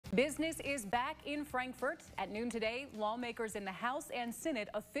Business is back in Frankfort. At noon today, lawmakers in the House and Senate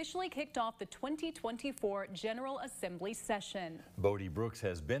officially kicked off the 2024 General Assembly session. Bodie Brooks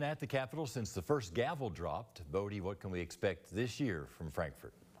has been at the Capitol since the first gavel dropped. Bodie, what can we expect this year from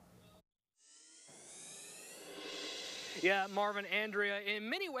Frankfort? Yeah, Marvin, Andrea, in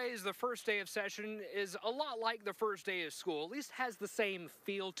many ways, the first day of session is a lot like the first day of school, at least has the same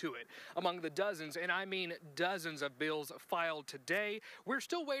feel to it. Among the dozens, and I mean dozens of bills filed today, we're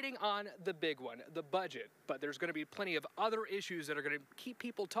still waiting on the big one, the budget. But there's going to be plenty of other issues that are going to keep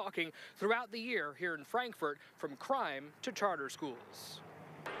people talking throughout the year here in Frankfort, from crime to charter schools.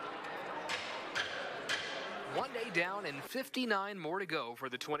 One day down and 59 more to go for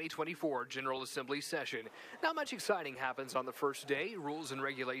the 2024 General Assembly session. Not much exciting happens on the first day. Rules and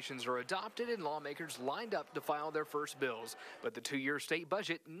regulations are adopted and lawmakers lined up to file their first bills. But the two-year state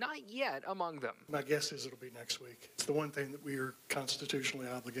budget, not yet among them. My guess is it'll be next week. It's the one thing that we are constitutionally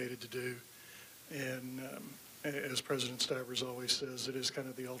obligated to do. And as President Stivers always says, it is kind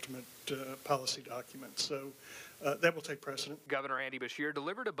of the ultimate policy document. So that will take precedent. Governor Beshear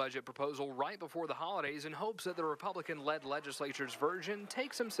delivered a budget proposal right before the holidays in hopes that the Republican-led legislature's version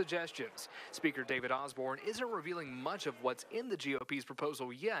takes some suggestions. Speaker David Osborne isn't revealing much of what's in the GOP's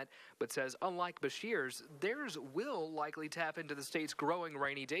proposal yet, but says unlike Beshear's, theirs will likely tap into the state's growing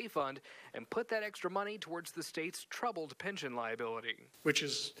rainy day fund and put that extra money towards the state's troubled pension liability. Which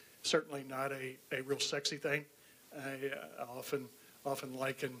is certainly not a real sexy thing. I often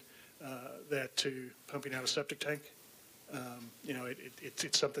liken that to pumping out a septic tank.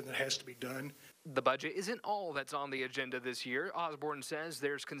 It's something that has to be done. The budget isn't all that's on the agenda this year. Osborne says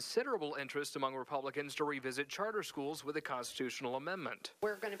there's considerable interest among Republicans to revisit charter schools with a constitutional amendment.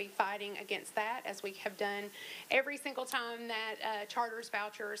 We're going to be fighting against that, as we have done every single time that charters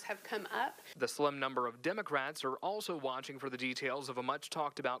vouchers have come up. The slim number of Democrats are also watching for the details of a much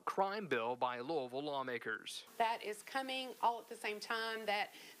talked about crime bill by Louisville lawmakers. That is coming all at the same time that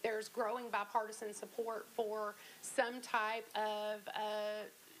there's growing bipartisan support for some type of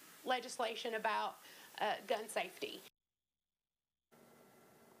legislation about gun safety.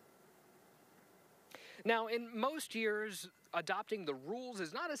 Now, in most years, adopting the rules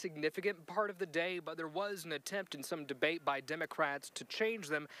is not a significant part of the day, but there was an attempt in some debate by Democrats to change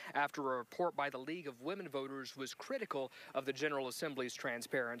them after a report by the League of Women Voters was critical of the General Assembly's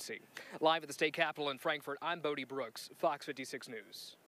transparency. Live at the state capitol in Frankfort, I'm Bodie Brooks, Fox 56 News.